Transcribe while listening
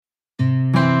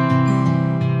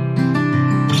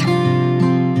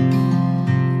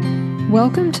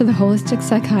Welcome to the Holistic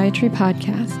Psychiatry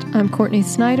Podcast. I'm Courtney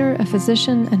Snyder, a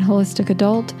physician and holistic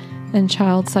adult and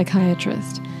child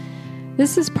psychiatrist.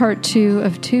 This is part 2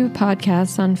 of 2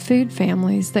 podcasts on food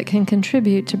families that can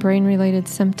contribute to brain-related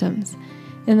symptoms.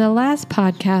 In the last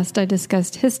podcast, I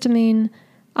discussed histamine,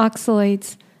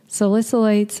 oxalates,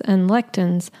 salicylates, and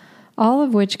lectins, all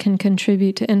of which can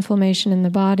contribute to inflammation in the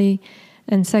body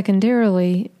and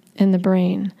secondarily in the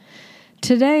brain.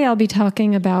 Today, I'll be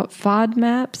talking about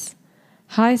FODMAPS,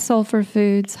 high sulfur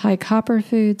foods, high copper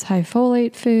foods, high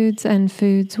folate foods, and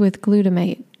foods with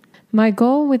glutamate. My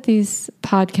goal with these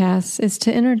podcasts is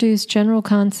to introduce general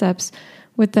concepts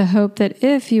with the hope that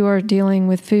if you are dealing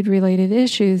with food-related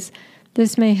issues,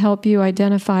 this may help you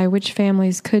identify which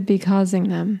families could be causing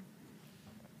them.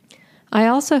 I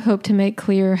also hope to make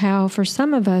clear how, for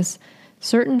some of us,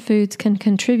 certain foods can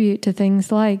contribute to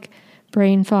things like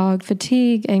brain fog,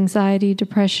 fatigue, anxiety,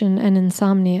 depression, and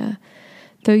insomnia,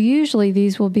 though usually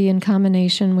these will be in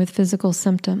combination with physical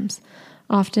symptoms,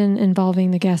 often involving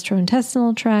the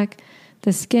gastrointestinal tract,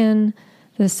 the skin,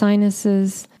 the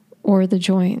sinuses, or the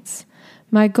joints.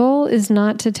 My goal is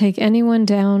not to take anyone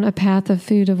down a path of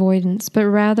food avoidance, but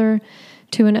rather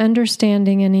to an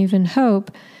understanding and even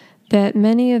hope that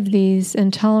many of these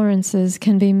intolerances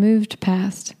can be moved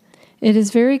past. It is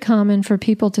very common for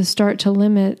people to start to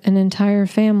limit an entire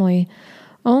family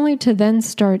only to then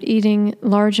start eating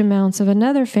large amounts of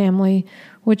another family,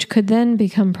 which could then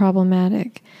become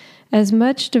problematic. As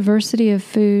much diversity of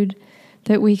food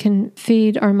that we can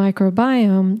feed our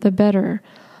microbiome, the better.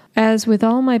 As with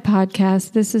all my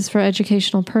podcasts, this is for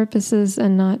educational purposes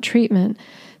and not treatment.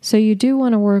 So you do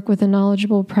want to work with a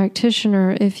knowledgeable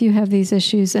practitioner if you have these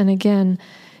issues. And again,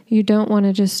 you don't want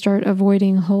to just start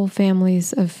avoiding whole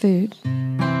families of food.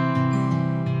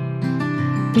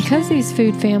 Because these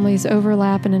food families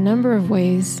overlap in a number of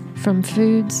ways, from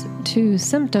foods to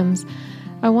symptoms,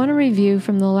 I want to review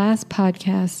from the last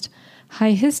podcast.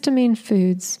 High histamine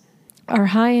foods are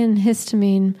high in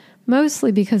histamine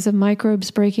mostly because of microbes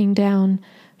breaking down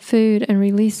food and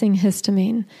releasing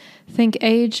histamine. Think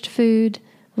aged food,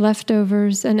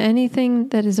 leftovers, and anything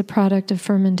that is a product of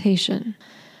fermentation.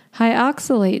 High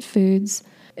oxalate foods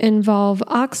involve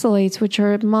oxalates, which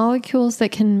are molecules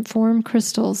that can form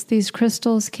crystals. These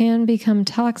crystals can become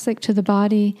toxic to the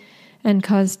body and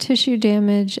cause tissue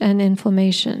damage and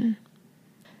inflammation.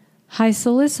 High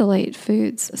salicylate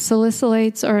foods.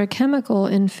 Salicylates are a chemical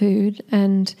in food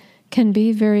and can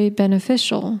be very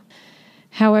beneficial.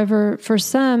 However, for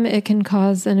some, it can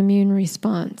cause an immune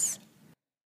response.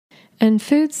 And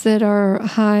foods that are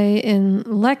high in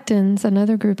lectins,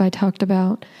 another group I talked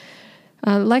about,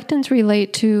 lectins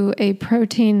relate to a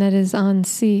protein that is on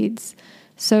seeds.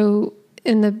 So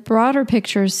in the broader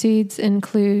picture, seeds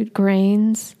include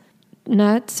grains,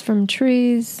 nuts from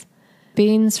trees,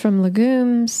 beans from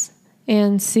legumes,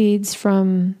 and seeds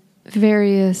from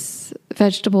various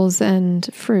vegetables and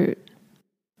fruit.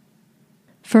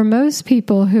 For most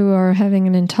people who are having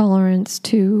an intolerance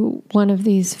to one of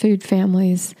these food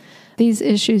families, these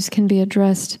issues can be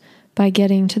addressed by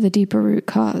getting to the deeper root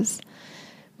cause,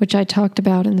 which I talked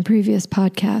about in the previous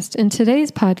podcast. In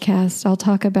today's podcast, I'll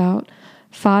talk about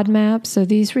FODMAPs. So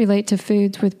these relate to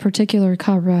foods with particular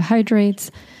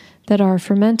carbohydrates that are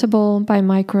fermentable by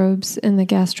microbes in the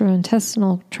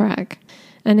gastrointestinal tract.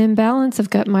 An imbalance of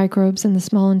gut microbes in the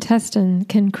small intestine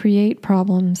can create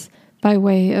problems by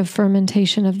way of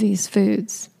fermentation of these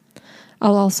foods.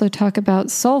 I'll also talk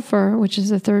about sulfur, which is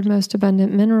the third most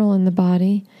abundant mineral in the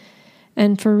body.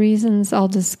 And for reasons I'll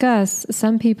discuss,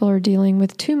 some people are dealing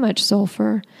with too much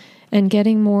sulfur, and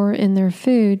getting more in their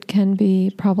food can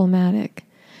be problematic.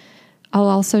 I'll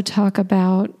also talk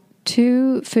about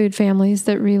 2 food families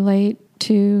that relate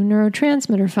to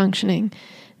neurotransmitter functioning,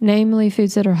 namely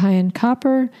foods that are high in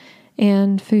copper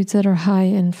and foods that are high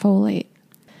in folate.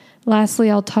 Lastly,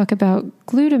 I'll talk about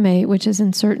glutamate, which is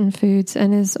in certain foods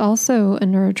and is also a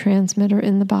neurotransmitter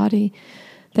in the body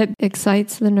that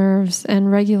excites the nerves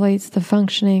and regulates the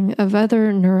functioning of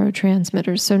other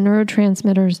neurotransmitters. So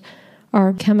neurotransmitters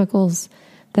are chemicals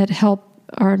that help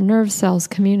our nerve cells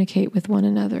communicate with one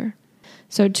another.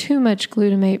 So too much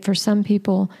glutamate for some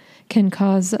people can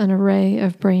cause an array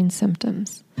of brain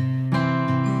symptoms.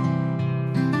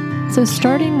 So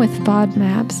starting with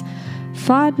FODMAPs,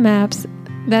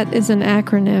 that is an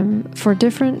acronym for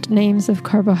different names of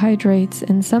carbohydrates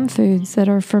in some foods that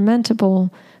are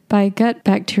fermentable by gut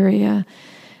bacteria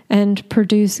and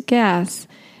produce gas.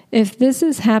 If this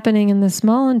is happening in the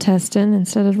small intestine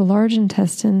instead of the large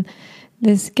intestine,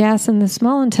 this gas in the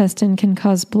small intestine can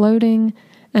cause bloating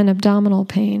and abdominal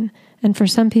pain, and for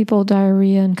some people,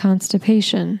 diarrhea and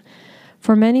constipation.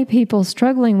 For many people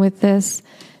struggling with this,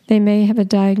 they may have a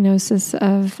diagnosis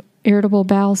of irritable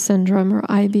bowel syndrome or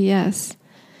IBS,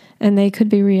 and they could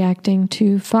be reacting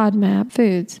to FODMAP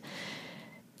foods.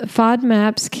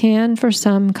 FODMAPs can, for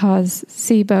some, cause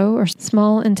SIBO, or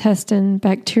small intestine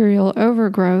bacterial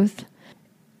overgrowth.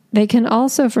 They can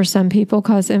also, for some people,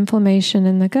 cause inflammation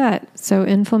in the gut. So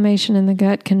inflammation in the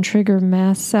gut can trigger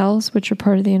mast cells, which are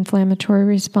part of the inflammatory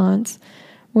response,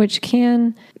 which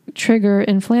can trigger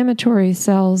inflammatory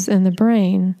cells in the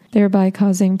brain, thereby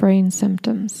causing brain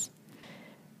symptoms.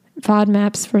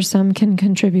 FODMAPs, for some, can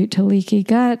contribute to leaky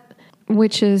gut,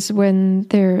 which is when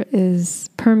there is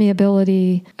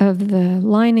permeability of the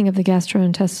lining of the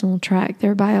gastrointestinal tract,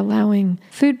 thereby allowing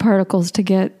food particles to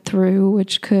get through,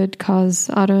 which could cause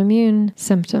autoimmune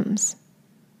symptoms.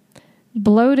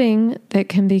 Bloating that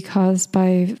can be caused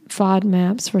by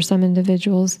FODMAPs for some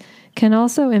individuals can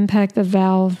also impact the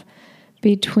valve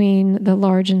between the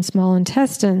large and small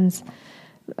intestines,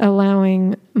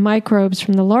 allowing microbes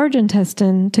from the large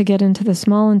intestine to get into the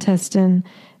small intestine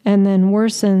and then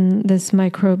worsen this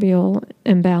microbial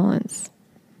imbalance.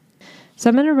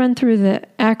 So I'm going to run through the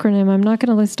acronym. I'm not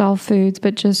going to list all foods,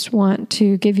 but just want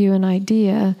to give you an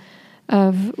idea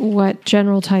of what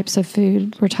general types of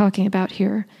food we're talking about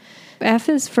here. F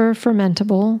is for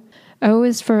fermentable. O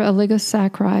is for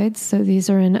oligosaccharides. So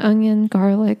these are in onion,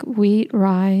 garlic, wheat,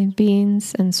 rye,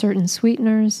 beans, and certain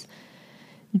sweeteners.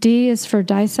 D is for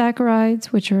disaccharides,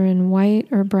 which are in white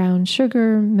or brown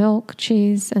sugar, milk,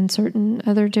 cheese, and certain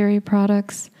other dairy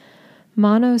products.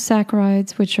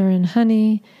 Monosaccharides, which are in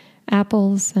honey,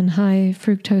 apples, and high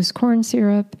fructose corn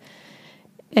syrup.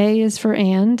 A is for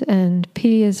and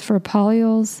P is for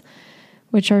polyols,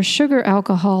 which are sugar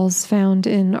alcohols found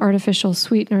in artificial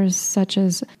sweeteners such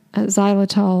as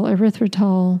xylitol,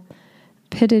 erythritol,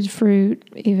 pitted fruit,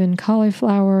 even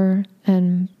cauliflower,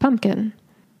 and pumpkin.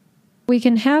 We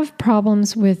can have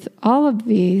problems with all of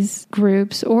these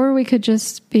groups, or we could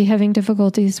just be having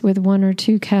difficulties with one or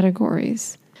two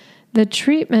categories. The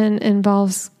treatment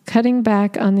involves cutting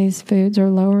back on these foods or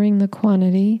lowering the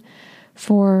quantity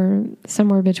for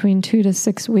somewhere between 2 to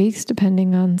 6 weeks,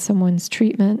 depending on someone's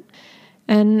treatment,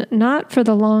 and not for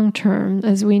the long term,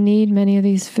 as we need many of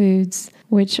these foods,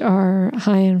 which are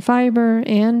high in fiber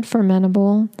and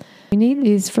fermentable. We need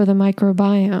these for the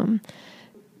microbiome.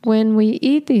 When we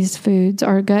eat these foods,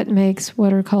 our gut makes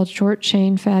what are called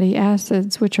short-chain fatty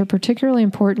acids, which are particularly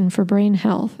important for brain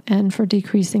health and for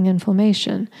decreasing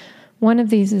inflammation. One of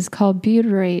these is called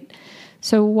butyrate.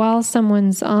 So while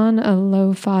someone's on a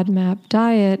low FODMAP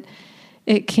diet,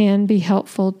 it can be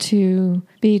helpful to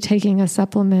be taking a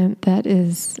supplement that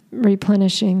is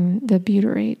replenishing the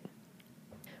butyrate.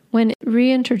 When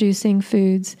reintroducing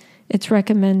foods, it's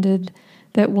recommended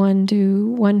that one do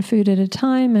one food at a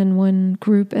time and one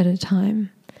group at a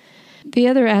time. The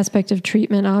other aspect of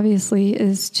treatment, obviously,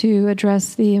 is to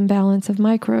address the imbalance of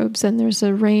microbes, and there's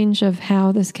a range of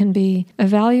how this can be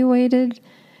evaluated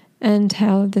and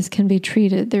how this can be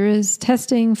treated. There is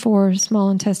testing for small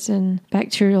intestine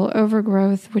bacterial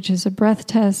overgrowth, which is a breath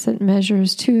test that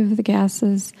measures 2 of the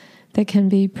gases that can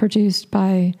be produced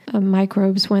by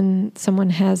microbes when someone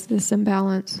has this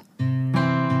imbalance.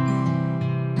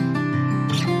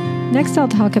 Next, I'll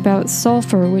talk about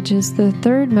sulfur, which is the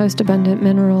 3rd most abundant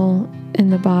mineral in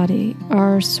the body.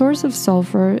 Our source of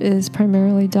sulfur is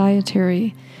primarily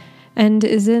dietary and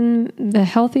is in the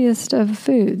healthiest of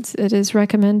foods. It is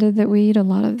recommended that we eat a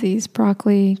lot of these: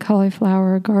 broccoli,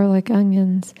 cauliflower, garlic,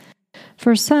 onions.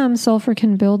 For some, sulfur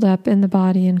can build up in the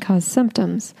body and cause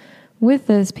symptoms. With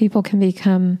this, people can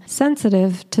become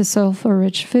sensitive to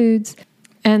sulfur-rich foods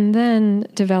and then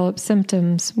develop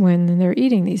symptoms when they're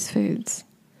eating these foods.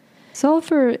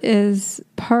 Sulfur is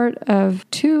part of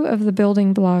 2 of the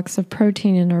building blocks of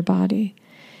protein in our body.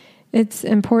 It's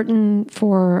important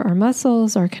for our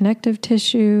muscles, our connective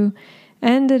tissue,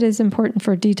 and it is important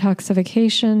for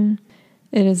detoxification.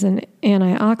 It is an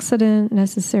antioxidant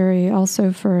necessary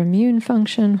also for immune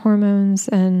function, hormones,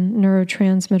 and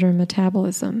neurotransmitter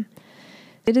metabolism.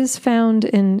 It is found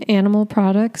in animal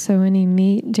products, so any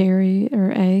meat, dairy,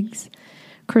 or eggs.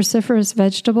 Cruciferous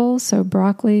vegetables, so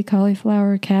broccoli,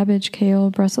 cauliflower, cabbage, kale,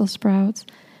 Brussels sprouts,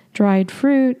 dried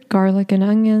fruit, garlic and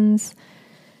onions,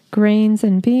 grains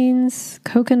and beans,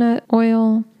 coconut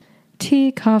oil,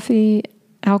 tea, coffee,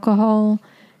 alcohol,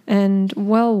 and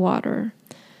well water.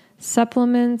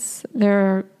 Supplements, there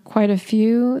are quite a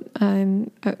few.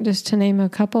 Just to name a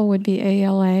couple would be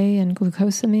ALA and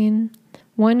glucosamine.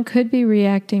 One could be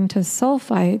reacting to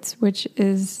sulfites, which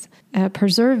is a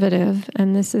preservative,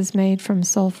 and this is made from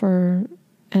sulfur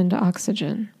and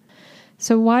oxygen.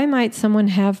 So why might someone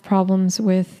have problems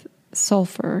with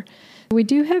sulfur? We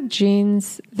do have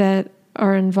genes that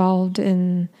are involved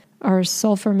in our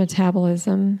sulfur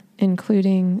metabolism,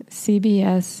 including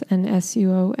CBS and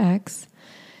SUOX.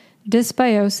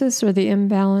 Dysbiosis, or the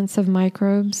imbalance of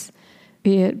microbes,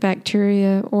 be it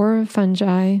bacteria or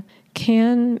fungi,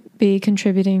 can be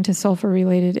contributing to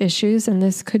sulfur-related issues, and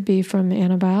this could be from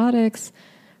antibiotics,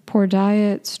 poor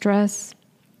diet, stress,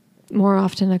 more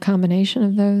often a combination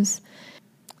of those.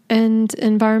 And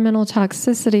environmental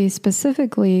toxicity,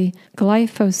 specifically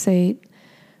glyphosate,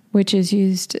 which is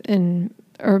used in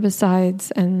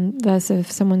herbicides, and thus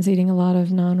if someone's eating a lot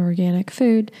of non-organic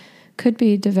food, could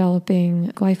be developing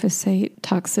glyphosate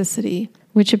toxicity,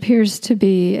 which appears to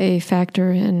be a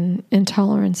factor in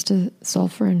intolerance to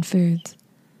sulfur in foods.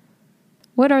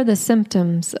 What are the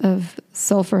symptoms of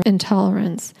sulfur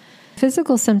intolerance?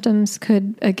 Physical symptoms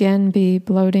could again be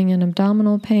bloating and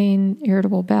abdominal pain,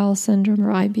 irritable bowel syndrome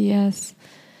or IBS,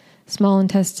 small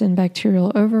intestine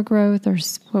bacterial overgrowth or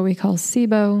what we call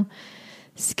SIBO.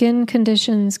 Skin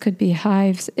conditions could be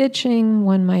hives, itching.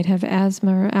 One might have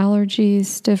asthma or allergies,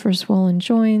 stiff or swollen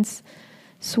joints,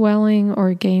 swelling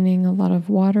or gaining a lot of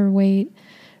water weight.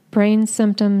 Brain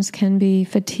symptoms can be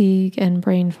fatigue and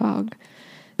brain fog.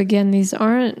 Again, these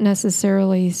aren't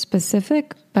necessarily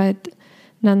specific, but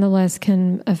nonetheless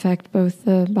can affect both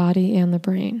the body and the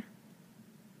brain.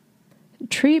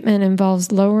 Treatment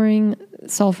involves lowering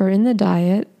sulfur in the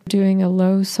diet, doing a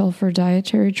low sulfur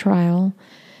dietary trial,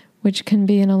 which can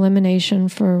be an elimination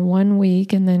for 1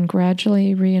 week and then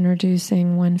gradually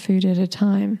reintroducing one food at a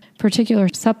time. Particular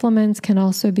supplements can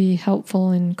also be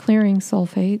helpful in clearing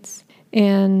sulfates.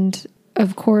 And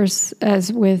of course,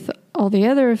 as with all the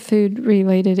other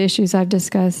food-related issues I've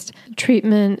discussed,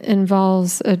 treatment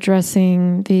involves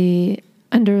addressing the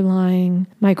underlying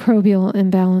microbial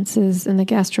imbalances in the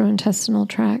gastrointestinal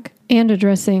tract and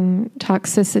addressing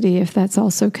toxicity if that's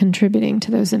also contributing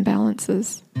to those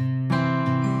imbalances.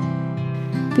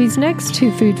 These next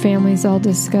two food families I'll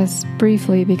discuss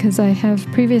briefly because I have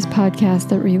previous podcasts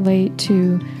that relate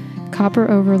to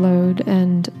copper overload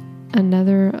and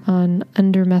another on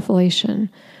undermethylation,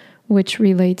 which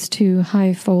relates to high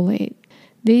folate.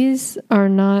 These are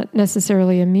not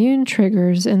necessarily immune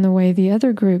triggers in the way the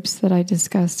other groups that I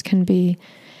discussed can be.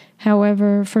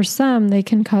 However, for some, they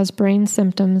can cause brain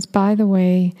symptoms by the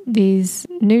way these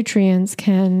nutrients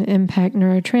can impact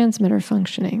neurotransmitter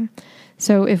functioning.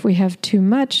 So if we have too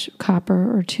much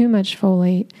copper or too much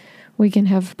folate, we can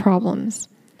have problems.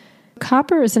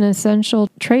 Copper is an essential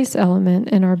trace element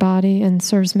in our body and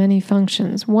serves many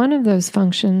functions. One of those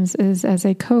functions is as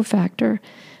a cofactor,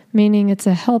 meaning it's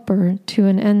a helper to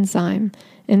an enzyme.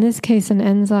 In this case, an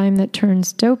enzyme that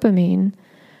turns dopamine,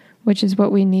 which is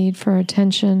what we need for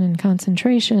attention and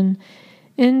concentration,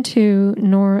 into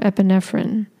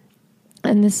norepinephrine.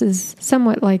 And this is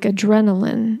somewhat like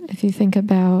adrenaline, if you think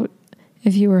about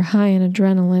if you were high in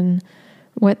adrenaline,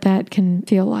 what that can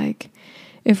feel like.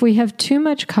 If we have too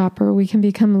much copper, we can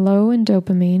become low in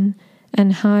dopamine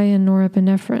and high in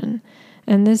norepinephrine.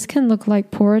 And this can look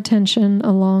like poor attention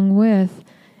along with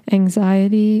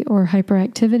anxiety or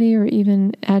hyperactivity or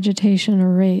even agitation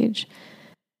or rage.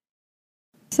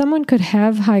 Someone could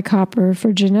have high copper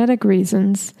for genetic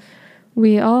reasons.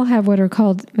 We all have what are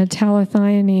called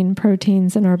metallothionein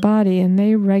proteins in our body, and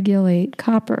they regulate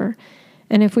copper.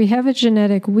 And if we have a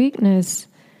genetic weakness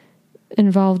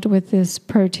involved with this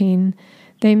protein,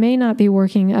 they may not be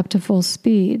working up to full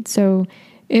speed. So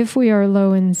if we are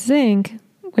low in zinc,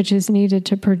 which is needed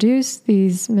to produce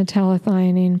these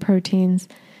metallothionein proteins,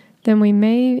 then we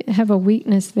may have a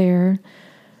weakness there.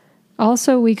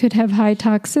 Also, we could have high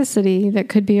toxicity that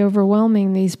could be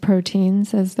overwhelming these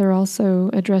proteins, as they're also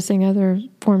addressing other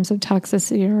forms of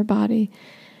toxicity in our body.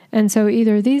 And so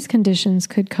either these conditions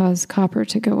could cause copper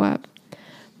to go up.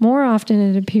 More often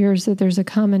it appears that there's a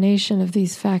combination of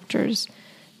these factors: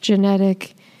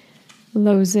 genetic,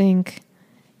 low zinc,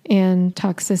 and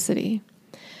toxicity.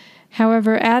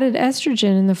 However, added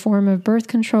estrogen in the form of birth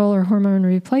control or hormone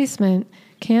replacement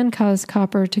can cause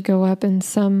copper to go up in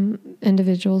some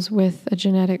individuals with a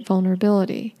genetic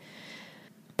vulnerability.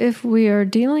 If we are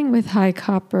dealing with high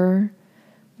copper,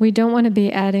 we don't want to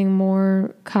be adding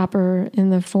more copper in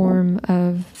the form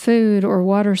of food or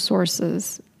water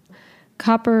sources.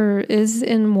 Copper is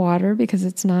in water because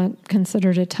it's not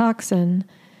considered a toxin.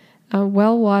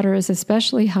 Well water is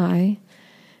especially high.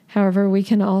 However, we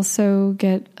can also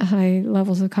get high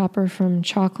levels of copper from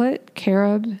chocolate,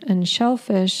 carob, and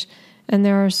shellfish, and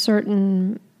there are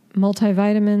certain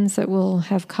multivitamins that will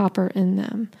have copper in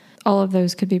them. All of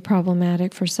those could be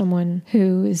problematic for someone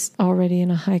who is already in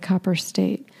a high copper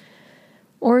state.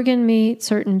 Organ meat,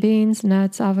 certain beans,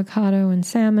 nuts, avocado, and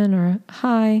salmon are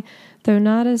high, though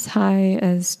not as high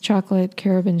as chocolate,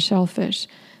 carob, and shellfish.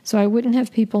 So I wouldn't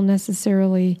have people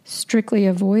necessarily strictly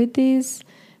avoid these.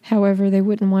 However, they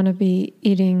wouldn't want to be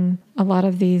eating a lot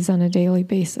of these on a daily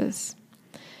basis.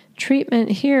 Treatment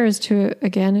here is to,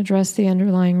 again, address the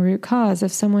underlying root cause.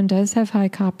 If someone does have high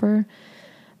copper,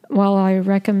 while I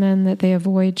recommend that they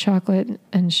avoid chocolate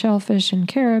and shellfish and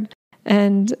carob,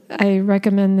 and I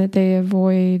recommend that they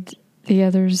avoid the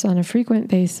others on a frequent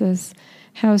basis,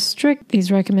 how strict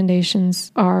these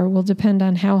recommendations are will depend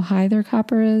on how high their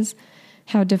copper is,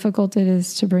 how difficult it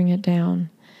is to bring it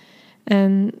down.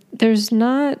 And there's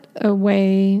not a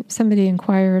way, somebody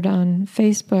inquired on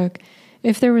Facebook,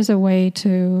 if there was a way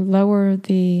to lower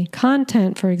the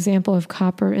content, for example, of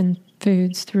copper in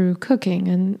foods through cooking,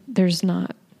 and there's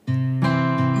not.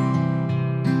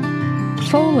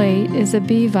 Folate is a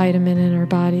B vitamin in our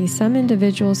body. Some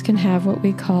individuals can have what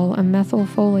we call a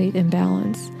methylfolate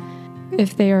imbalance.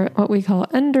 If they are what we call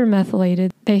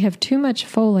undermethylated, they have too much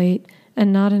folate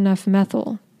and not enough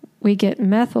methyl. We get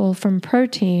methyl from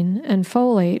protein and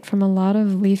folate from a lot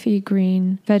of leafy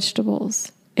green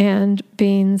vegetables and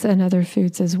beans and other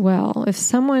foods as well. If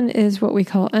someone is what we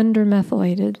call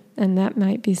undermethylated, and that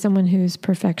might be someone who's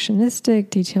perfectionistic,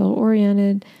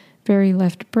 detail-oriented, very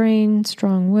left-brain,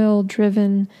 strong-willed,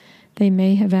 driven, they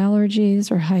may have allergies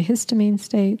or high histamine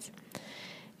states.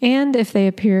 And if they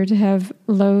appear to have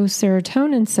low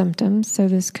serotonin symptoms, so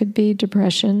this could be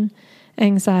depression,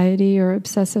 anxiety, or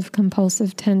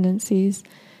obsessive-compulsive tendencies,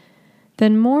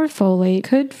 then more folate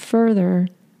could further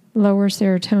lower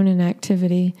serotonin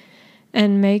activity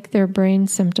and make their brain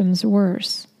symptoms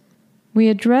worse. We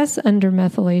address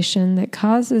undermethylation that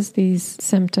causes these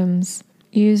symptoms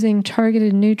using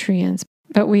targeted nutrients,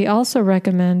 but we also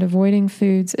recommend avoiding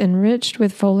foods enriched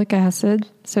with folic acid,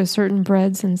 so certain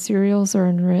breads and cereals are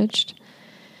enriched,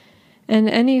 and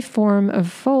any form of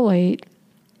folate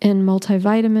in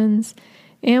multivitamins,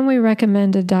 and we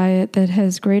recommend a diet that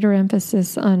has greater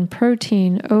emphasis on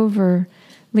protein over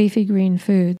leafy green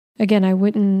foods. Again, I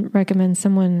wouldn't recommend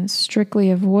someone strictly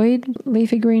avoid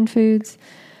leafy green foods,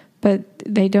 but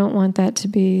they don't want that to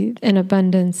be in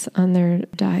abundance on their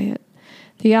diet.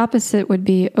 The opposite would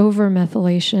be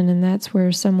overmethylation, and that's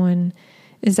where someone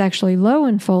is actually low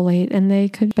in folate, and they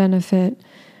could benefit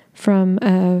from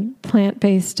a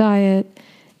plant-based diet,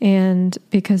 and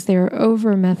because they're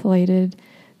overmethylated,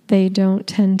 they don't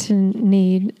tend to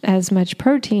need as much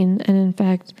protein, and in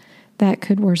fact, that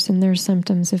could worsen their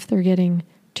symptoms if they're getting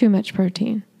too much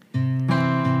protein.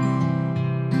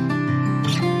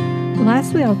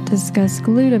 Lastly, I'll discuss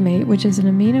glutamate, which is an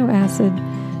amino acid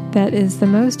that is the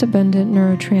most abundant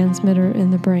neurotransmitter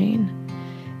in the brain.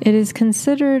 It is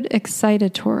considered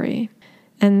excitatory,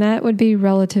 and that would be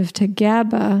relative to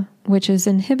GABA, which is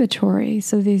inhibitory.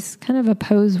 So these kind of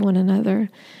oppose one another.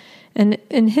 And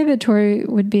inhibitory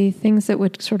would be things that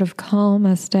would sort of calm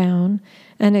us down,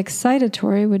 and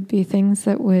excitatory would be things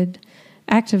that would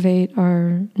activate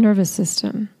our nervous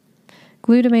system.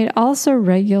 Glutamate also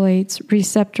regulates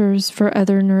receptors for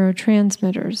other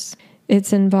neurotransmitters.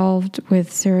 It's involved with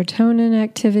serotonin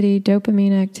activity,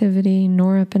 dopamine activity,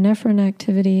 norepinephrine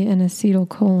activity, and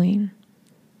acetylcholine.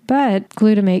 But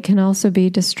glutamate can also be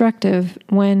destructive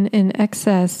when in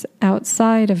excess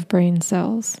outside of brain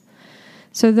cells.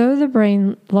 So though the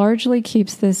brain largely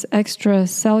keeps this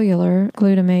extracellular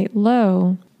glutamate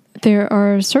low, there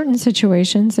are certain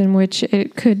situations in which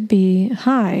it could be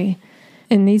high.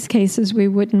 In these cases, we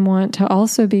wouldn't want to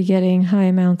also be getting high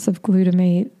amounts of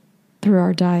glutamate through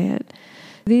our diet.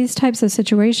 These types of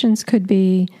situations could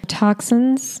be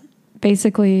toxins,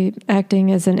 basically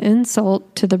acting as an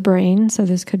insult to the brain. So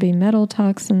this could be metal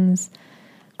toxins,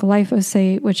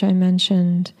 glyphosate, which I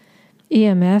mentioned.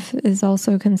 EMF is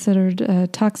also considered a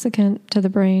toxicant to the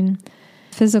brain.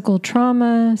 Physical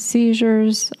trauma,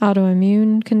 seizures,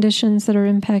 autoimmune conditions that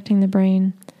are impacting the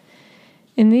brain.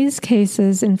 In these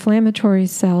cases, inflammatory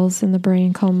cells in the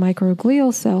brain called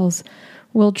microglial cells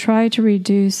will try to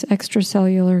reduce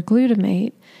extracellular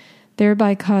glutamate,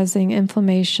 thereby causing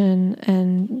inflammation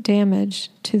and damage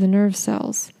to the nerve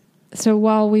cells. So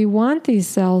while we want these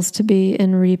cells to be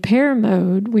in repair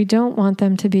mode, we don't want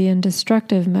them to be in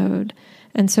destructive mode.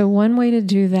 And so one way to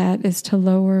do that is to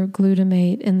lower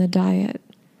glutamate in the diet.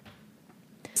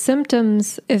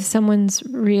 Symptoms, if someone's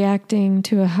reacting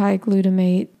to a high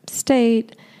glutamate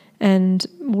state, and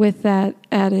with that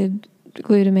added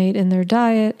glutamate in their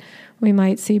diet, we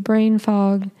might see brain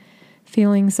fog,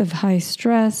 feelings of high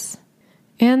stress,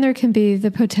 And there can be the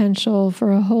potential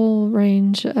for a whole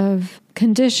range of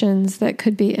conditions that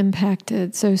could be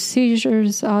impacted. So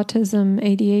seizures, autism,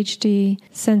 ADHD,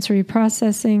 sensory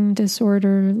processing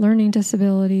disorder, learning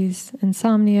disabilities,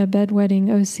 insomnia, bedwetting,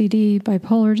 OCD,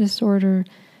 bipolar disorder,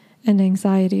 and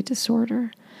anxiety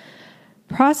disorder.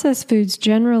 Processed foods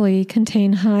generally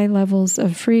contain high levels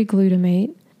of free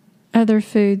glutamate. Other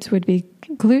foods would be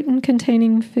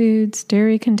gluten-containing foods,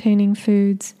 dairy-containing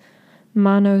foods,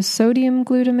 monosodium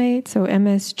glutamate, so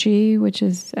MSG, which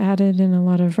is added in a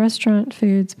lot of restaurant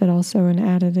foods, but also an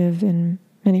additive in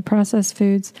many processed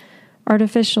foods,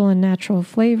 artificial and natural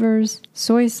flavors,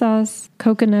 soy sauce,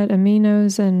 coconut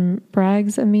aminos, and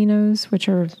Bragg's aminos, which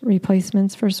are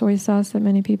replacements for soy sauce that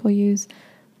many people use,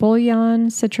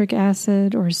 bouillon, citric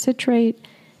acid, or citrate,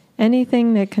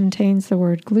 anything that contains the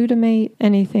word glutamate,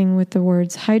 anything with the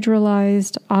words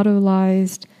hydrolyzed,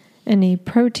 autolyzed, any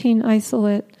protein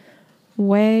isolate,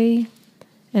 whey,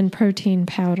 and protein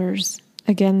powders.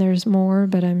 Again, there's more,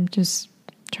 but I'm just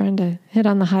trying to hit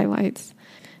on the highlights.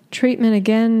 Treatment,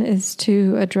 again, is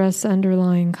to address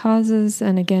underlying causes.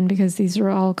 And again, because these are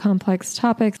all complex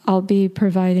topics, I'll be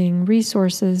providing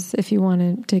resources if you want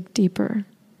to dig deeper.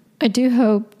 I do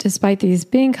hope, despite these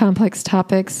being complex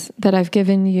topics, that I've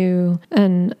given you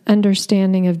an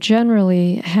understanding of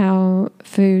generally how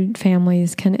food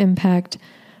families can impact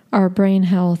our brain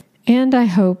health. And I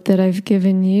hope that I've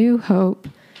given you hope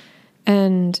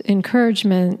and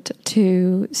encouragement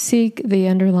to seek the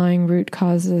underlying root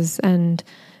causes and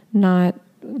not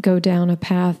go down a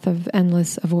path of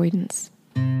endless avoidance.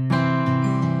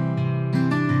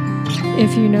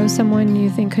 If you know someone you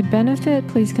think could benefit,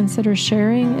 please consider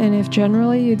sharing. And if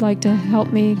generally you'd like to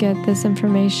help me get this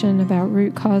information about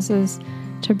root causes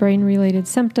to brain-related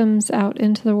symptoms out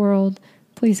into the world,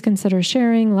 please consider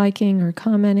sharing, liking, or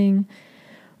commenting.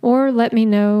 Or let me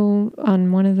know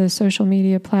on one of the social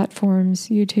media platforms,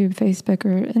 YouTube, Facebook,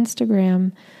 or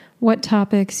Instagram, what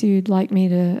topics you'd like me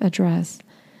to address.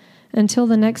 Until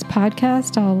the next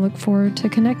podcast, I'll look forward to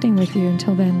connecting with you.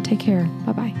 Until then, take care.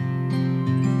 Bye-bye.